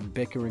bunch of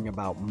bickering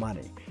about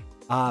money.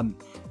 And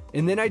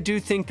then I do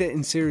think that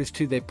in Series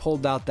 2, they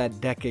pulled out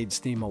that Decades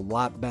theme a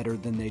lot better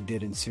than they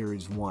did in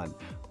Series 1.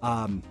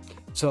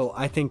 So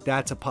I think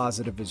that's a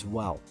positive as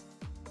well.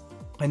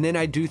 And then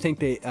I do think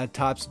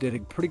Topps did a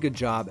pretty good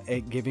job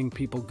at giving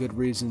people good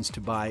reasons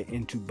to buy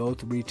into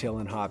both retail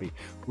and hobby.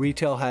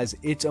 Retail has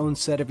its own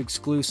set of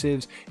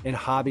exclusives, and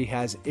hobby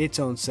has its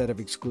own set of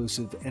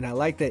exclusives. And I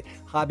like that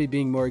hobby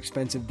being more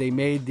expensive, they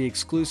made the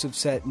exclusive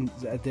set and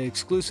the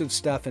exclusive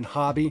stuff in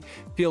hobby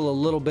feel a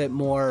little bit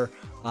more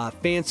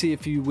fancy,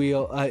 if you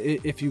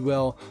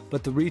will.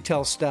 But the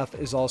retail stuff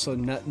is also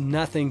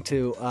nothing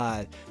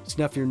to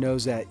snuff your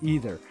nose at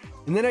either.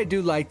 And then I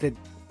do like that,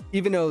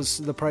 even though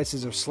the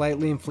prices are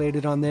slightly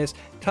inflated on this,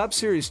 Topps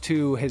Series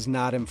 2 has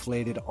not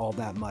inflated all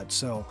that much.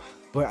 So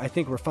I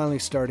think we're finally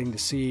starting to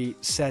see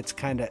sets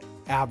kind of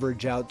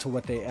average out to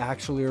what they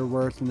actually are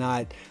worth,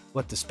 not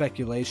what the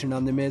speculation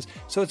on them is.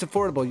 So it's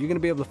affordable. You're going to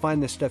be able to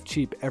find this stuff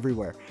cheap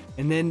everywhere.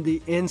 And then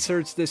the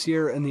inserts this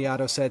year and the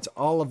auto sets,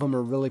 all of them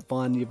are really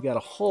fun. You've got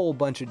a whole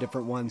bunch of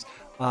different ones.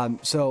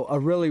 So a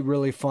really,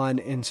 really fun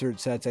insert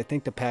sets. I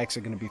think the packs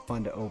are going to be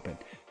fun to open.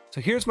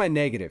 So here's my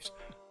negatives.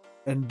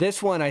 And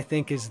this one, I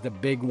think, is the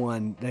big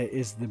one that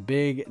is the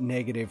big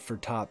negative for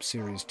Topps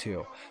Series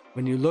 2.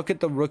 When you look at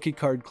the rookie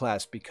card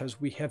class,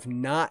 because we have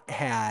not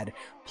had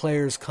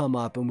players come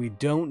up and we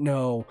don't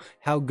know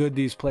how good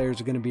these players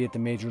are going to be at the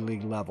major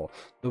league level.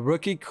 The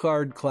rookie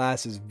card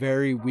class is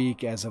very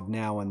weak as of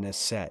now in this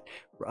set.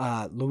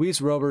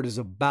 Luis Robert is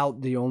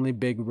about the only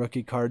big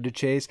rookie card to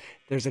chase.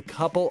 There's a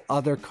couple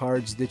other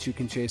cards that you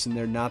can chase in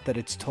there, not that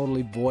it's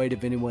totally void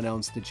of anyone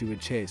else that you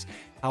would chase.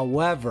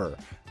 However,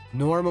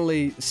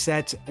 normally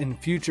sets in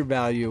future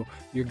value,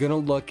 you're going to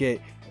look at,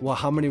 well,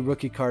 how many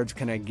rookie cards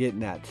can I get in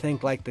that?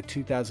 Think like the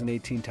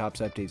 2018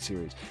 Topps Update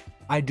Series.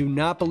 I do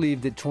not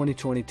believe that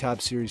 2020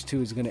 Top Series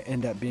 2 is going to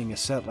end up being a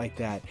set like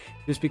that,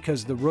 just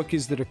because the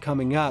rookies that are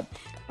coming up,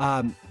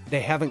 they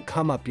haven't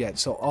come up yet.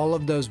 So all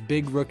of those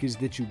big rookies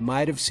that you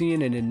might have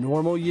seen in a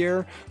normal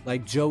year,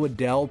 like Joe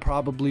Adele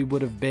probably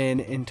would have been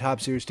in Top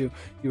Series 2,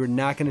 you are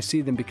not going to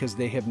see them because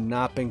they have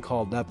not been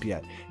called up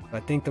yet. I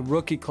think the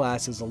rookie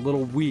class is a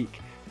little weak.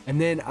 And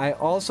then I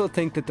also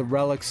think that the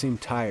relics seem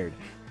tired.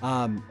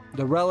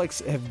 The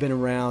relics have been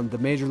around, the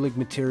Major League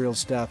Materials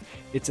stuff.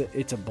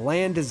 It's a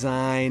bland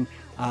design,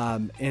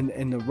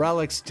 and the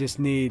relics just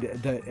need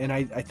and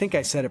I think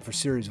I said it for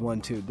Series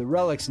 1 too. The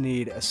relics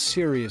need a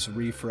serious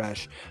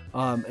refresh,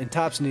 and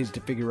Topps needs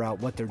to figure out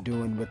what they're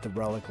doing with the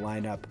relic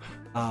lineup.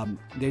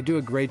 They do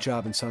a great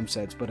job in some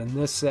sets, but in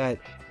this set,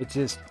 it's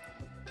just,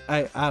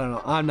 I don't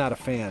know, I'm not a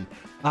fan.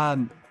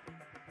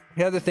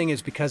 The other thing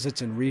is, because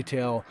it's in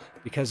retail,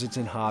 because it's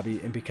in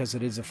hobby, and because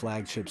it is a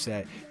flagship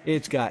set,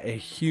 it's got a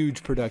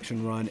huge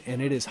production run,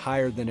 and it is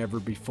higher than ever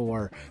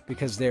before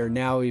because they're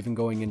now even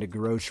going into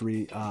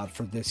grocery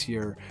for this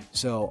year.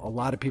 So a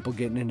lot of people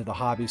getting into the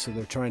hobby, so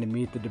they're trying to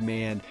meet the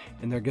demand,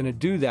 and they're going to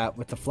do that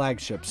with the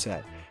flagship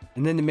set.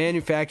 And then the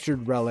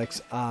manufactured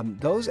relics,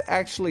 those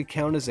actually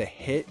count as a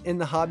hit in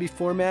the hobby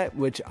format,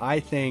 which I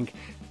think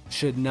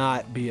should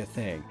not be a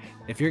thing.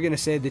 If you're going to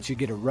say that you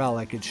get a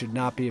relic, it should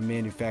not be a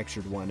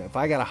manufactured one. If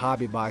I got a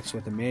hobby box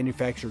with a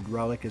manufactured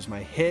relic as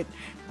my hit,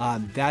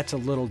 that's a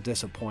little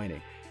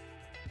disappointing.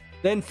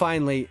 Then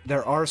finally,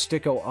 there are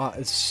sticker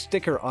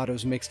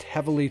autos mixed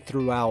heavily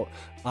throughout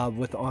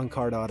with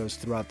on-card autos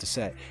throughout the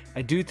set.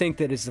 I do think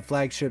that as the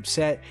flagship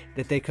set,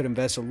 that they could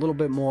invest a little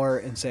bit more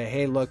and say,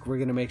 hey, look, we're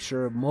going to make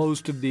sure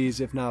most of these,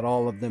 if not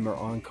all of them, are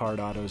on-card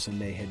autos, and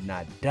they had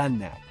not done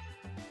that.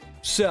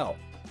 So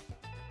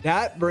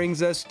that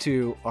brings us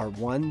to our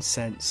 1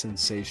 cent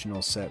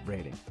sensational set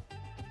rating.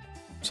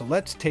 So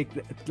let's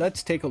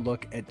take a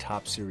look at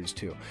Top Series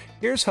 2.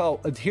 Here's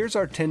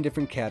our 10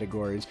 different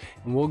categories,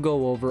 and we'll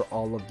go over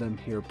all of them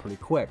here pretty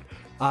quick.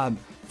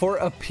 For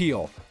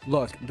appeal,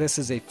 look, this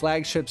is a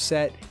flagship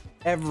set.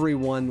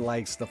 Everyone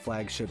likes the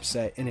flagship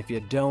set, and if you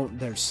don't,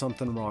 there's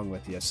something wrong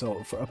with you.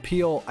 So for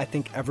appeal, I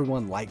think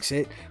everyone likes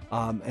it,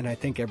 and I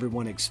think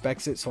everyone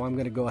expects it, so I'm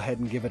going to go ahead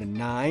and give it a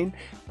 9.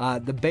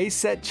 The base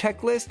set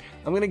checklist,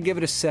 I'm going to give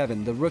it a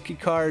 7. The rookie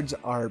cards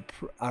are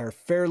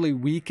fairly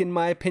weak in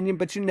my opinion,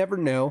 but you never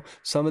know.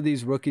 Some of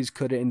these rookies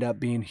could end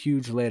up being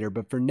huge later,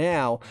 but for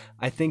now,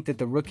 I think that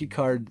the rookie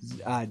card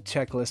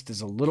checklist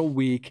is a little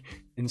weak,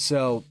 and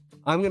so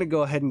I'm going to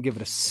go ahead and give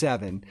it a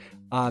 7.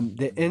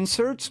 The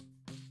inserts,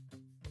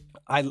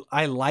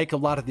 I like a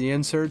lot of the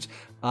inserts.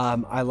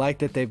 I like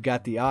that they've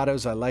got the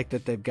autos. I like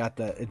that they've got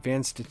the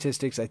advanced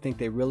statistics. I think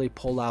they really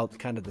pull out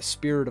kind of the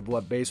spirit of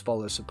what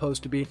baseball is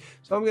supposed to be.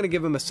 So I'm going to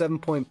give them a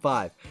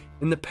 7.5.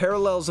 In the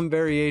parallels and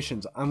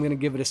variations, I'm going to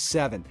give it a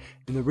 7.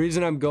 And the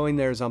reason I'm going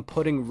there is I'm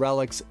putting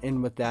relics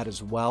in with that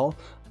as well.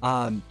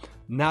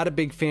 Not a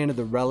big fan of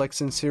the relics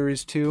in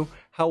Series 2.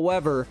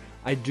 However,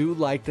 I do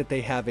like that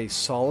they have a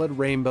solid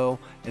rainbow,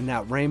 and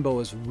that rainbow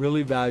is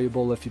really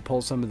valuable if you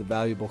pull some of the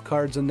valuable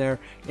cards in there.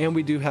 And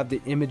we do have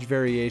the image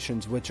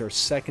variations, which are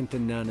second to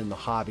none in the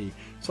hobby.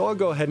 So I'll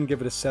go ahead and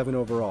give it a 7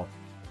 overall.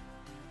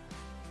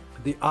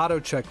 The auto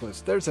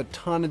checklist, there's a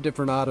ton of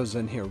different autos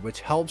in here,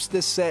 which helps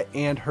this set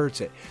and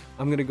hurts it.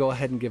 I'm going to go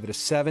ahead and give it a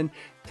 7.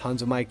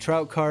 Tons of Mike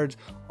Trout cards,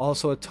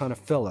 also a ton of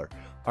filler.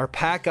 Our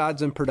pack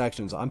odds and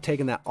productions, I'm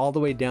taking that all the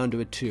way down to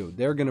a 2.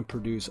 They're going to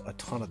produce a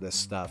ton of this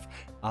stuff.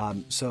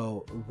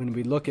 So when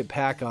we look at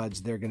pack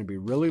odds, they're going to be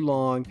really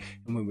long.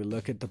 And when we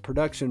look at the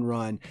production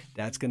run,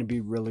 that's going to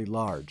be really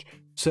large.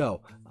 So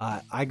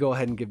I go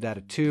ahead and give that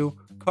a 2.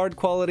 Card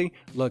quality,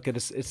 look,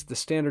 it's the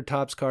standard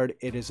Topps card.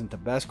 It isn't the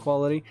best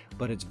quality,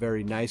 but it's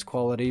very nice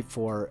quality,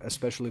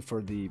 especially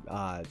for the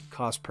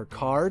cost per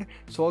card.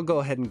 So I'll go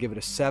ahead and give it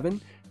a 7.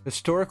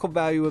 Historical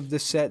value of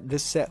this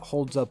set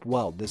holds up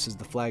well. This is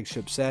the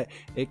flagship set.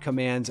 It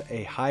commands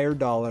a higher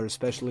dollar,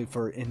 especially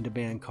for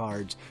in-demand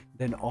cards,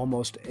 than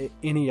almost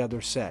any other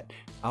set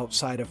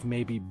outside of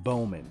maybe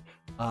Bowman.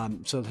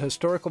 So the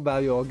historical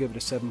value, I'll give it a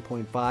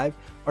 7.5.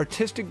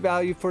 Artistic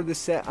value for this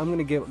set, I'm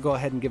going to go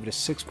ahead and give it a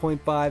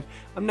 6.5.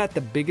 I'm not the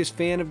biggest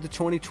fan of the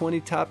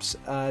 2020 Topps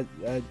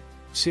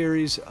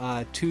Series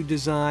 2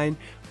 design,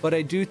 but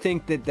I do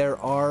think that there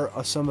are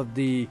some of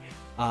the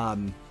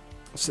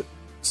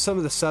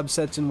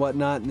subsets and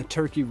whatnot, and the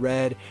turkey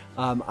red,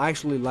 I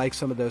actually like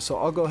some of those, so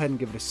I'll go ahead and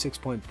give it a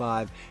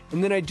 6.5.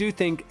 And then I do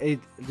think,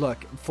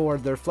 look, for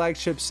their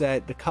flagship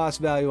set, the cost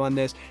value on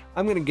this,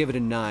 I'm going to give it a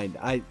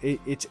 9.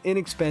 It's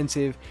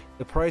inexpensive.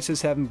 The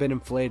prices haven't been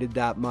inflated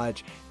that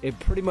much.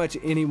 Pretty much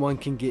anyone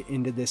can get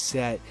into this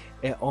set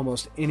at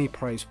almost any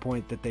price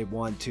point that they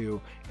want to,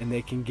 and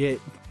they can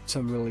get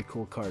some really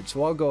cool cards.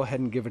 So I'll go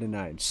ahead and give it a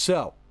 9.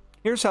 So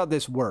here's how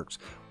this works.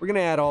 We're going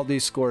to add all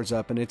these scores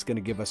up, and it's going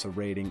to give us a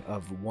rating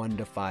of 1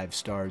 to 5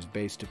 stars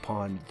based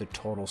upon the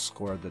total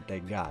score that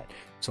they got.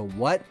 So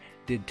what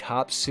did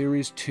Topps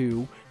Series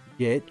 2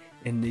 get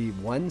in the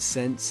 1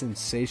 cent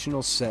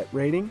sensational set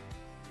rating?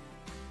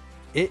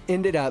 It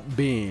ended up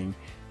being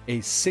a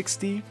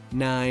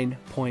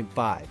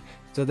 69.5.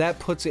 So that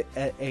puts it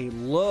at a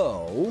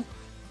low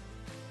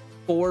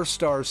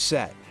 4-star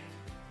set.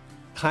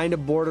 Kind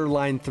of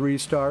borderline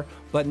 3-star,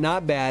 but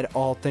not bad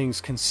all things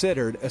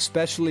considered,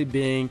 especially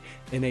being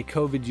in a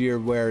COVID year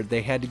where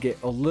they had to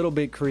get a little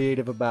bit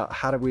creative about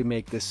how do we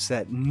make this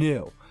set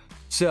new.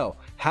 So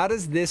how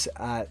does this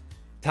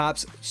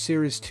Topps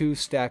Series 2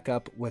 stack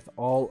up with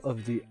all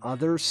of the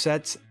other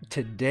sets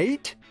to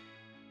date?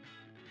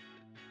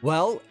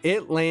 Well,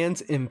 it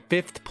lands in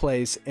 5th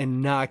place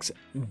and knocks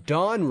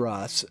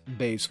Donruss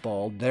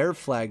Baseball, their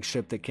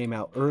flagship that came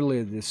out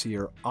earlier this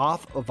year,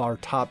 off of our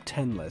top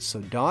 10 list. So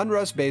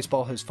Donruss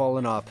Baseball has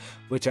fallen off,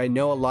 which I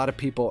know a lot of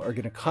people are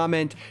going to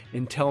comment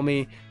and tell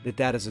me that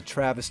that is a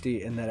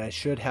travesty and that I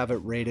should have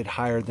it rated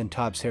higher than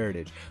Topps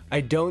Heritage.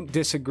 I don't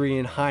disagree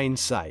in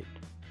hindsight.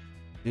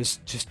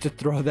 Just to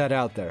throw that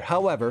out there.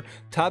 However,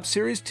 Topps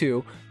Series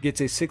 2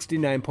 gets a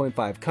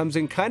 69.5. Comes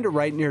in kind of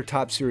right near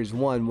Topps Series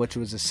 1, which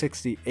was a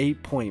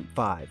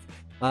 68.5.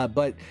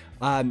 But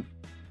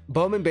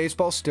Bowman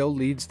Baseball still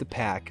leads the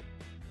pack.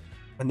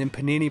 And then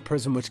Panini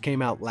Prism, which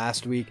came out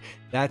last week,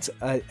 that's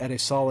at a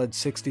solid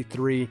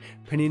 63.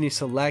 Panini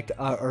Select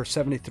or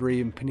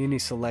 73, and Panini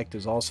Select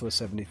is also a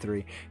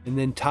 73. And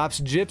then Topps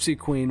Gypsy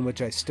Queen,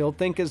 which I still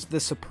think is the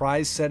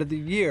surprise set of the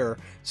year,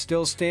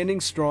 still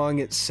standing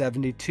strong at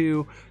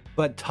 72.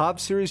 But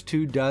Topps Series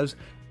 2 does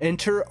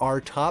enter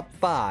our top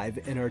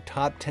 5 in our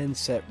top 10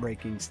 set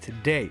rankings to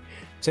date.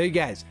 So you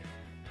guys,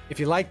 if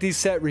you like these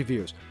set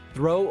reviews,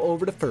 throw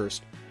over to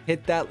First.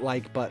 Hit that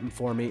like button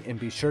for me and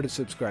be sure to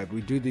subscribe.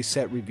 We do these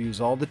set reviews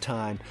all the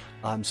time.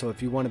 So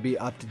if you want to be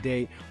up to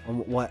date on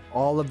what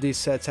all of these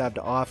sets have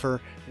to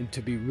offer and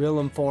to be real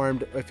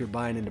informed, if you're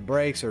buying into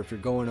breaks or if you're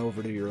going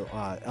over to your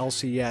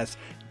LCS,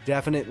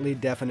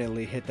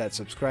 definitely hit that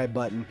subscribe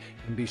button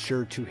and be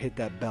sure to hit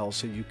that bell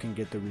so you can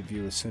get the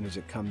review as soon as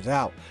it comes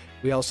out.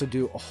 We also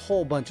do a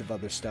whole bunch of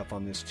other stuff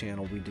on this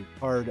channel. We do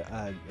card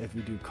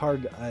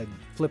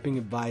flipping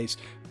advice.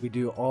 We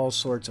do all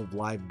sorts of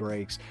live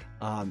breaks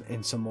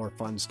and some more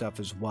fun stuff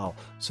as well.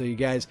 So you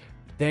guys,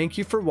 thank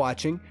you for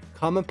watching.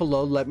 Comment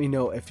below, let me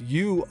know if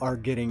you are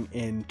getting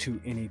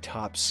into any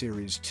Topps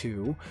Series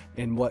 2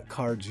 and what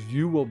cards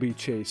you will be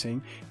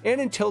chasing. And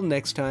until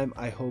next time,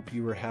 I hope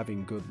you are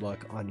having good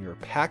luck on your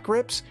pack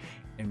rips,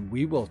 and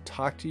we will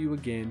talk to you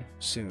again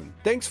soon.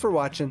 Thanks for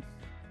watching.